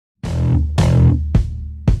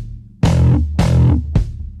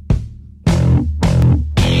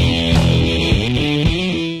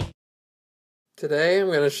Today I'm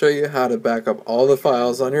going to show you how to back up all the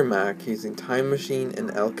files on your Mac using Time Machine and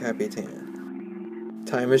El Capitan.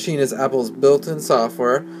 Time Machine is Apple's built-in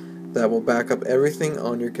software that will back up everything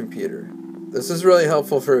on your computer. This is really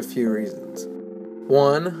helpful for a few reasons.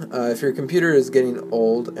 One, if your computer is getting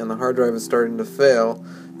old and the hard drive is starting to fail,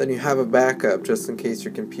 then you have a backup just in case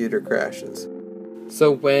your computer crashes. So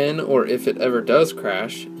when or if it ever does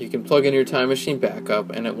crash, you can plug in your Time Machine backup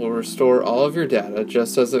and it will restore all of your data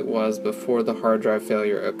just as it was before the hard drive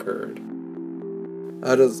failure occurred.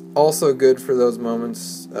 That is also good for those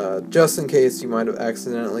moments, just in case you might have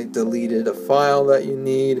accidentally deleted a file that you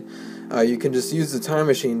need. You can just use the Time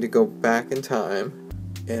Machine to go back in time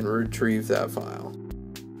and retrieve that file.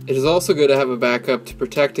 It is also good to have a backup to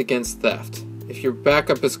protect against theft. If your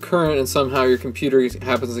backup is current and somehow your computer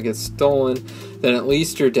happens to get stolen, then at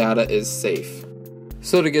least your data is safe.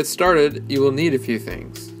 So to get started, you will need a few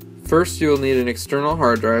things. First, you will need an external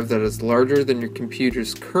hard drive that is larger than your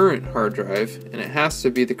computer's current hard drive, and it has to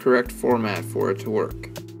be the correct format for it to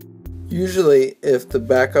work. Usually, if the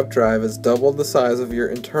backup drive is double the size of your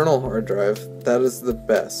internal hard drive, that is the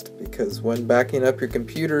best, because when backing up your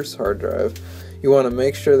computer's hard drive, you want to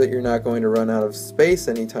make sure that you're not going to run out of space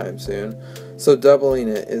anytime soon, so doubling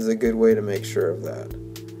it is a good way to make sure of that.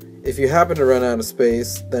 If you happen to run out of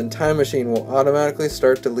space, then Time Machine will automatically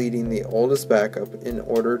start deleting the oldest backup in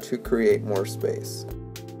order to create more space.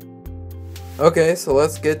 Okay, so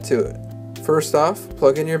let's get to it. First off,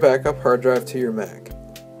 plug in your backup hard drive to your Mac.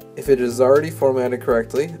 If it is already formatted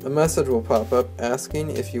correctly, a message will pop up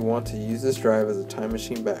asking if you want to use this drive as a Time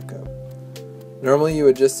Machine backup. Normally you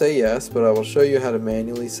would just say yes, but I will show you how to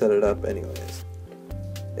manually set it up anyways.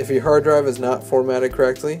 If your hard drive is not formatted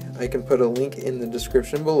correctly, I can put a link in the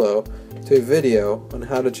description below to a video on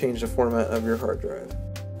how to change the format of your hard drive.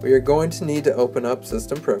 We are going to need to open up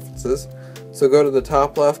System Preferences, so go to the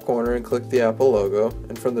top left corner and click the Apple logo,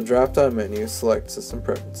 and from the drop-down menu, select System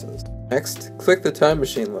Preferences. Next, click the Time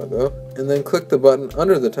Machine logo, and then click the button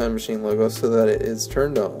under the Time Machine logo so that it is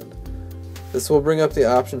turned on. This will bring up the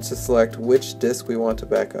option to select which disk we want to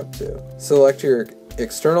back up to. Select your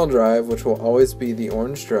external drive, which will always be the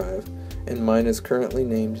orange drive, and mine is currently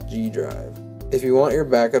named G drive. If you want your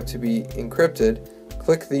backup to be encrypted,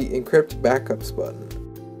 click the Encrypt Backups button.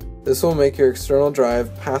 This will make your external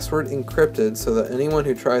drive password encrypted so that anyone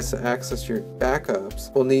who tries to access your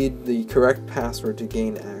backups will need the correct password to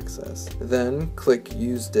gain access. Then click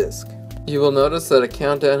Use Disk. You will notice that a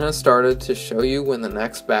countdown has started to show you when the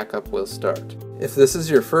next backup will start. If this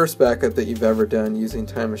is your first backup that you've ever done using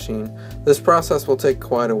Time Machine, this process will take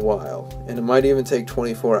quite a while, and it might even take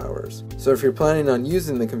 24 hours. So if you're planning on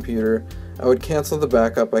using the computer, I would cancel the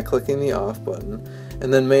backup by clicking the off button,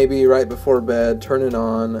 and then maybe right before bed turn it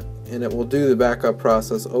on, and it will do the backup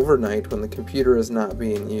process overnight when the computer is not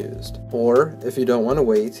being used. Or, if you don't want to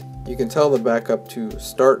wait, you can tell the backup to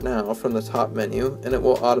start now from the top menu and it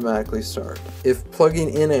will automatically start. If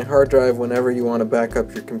plugging in a hard drive whenever you want to back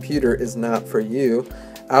up your computer is not for you,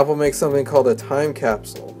 Apple makes something called a time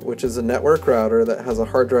capsule, which is a network router that has a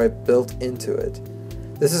hard drive built into it.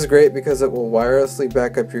 This is great because it will wirelessly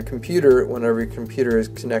back up your computer whenever your computer is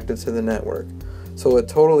connected to the network, so it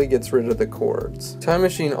totally gets rid of the cords. Time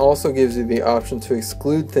Machine also gives you the option to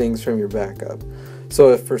exclude things from your backup. So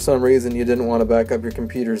if for some reason you didn't want to back up your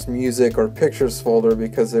computer's music or pictures folder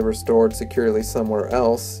because they were stored securely somewhere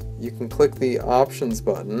else, you can click the Options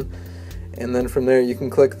button, and then from there you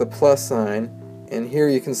can click the plus sign, and here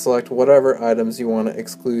you can select whatever items you want to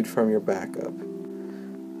exclude from your backup.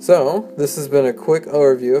 So, this has been a quick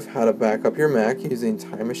overview of how to back up your Mac using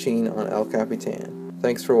Time Machine on El Capitan.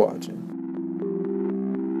 Thanks for watching.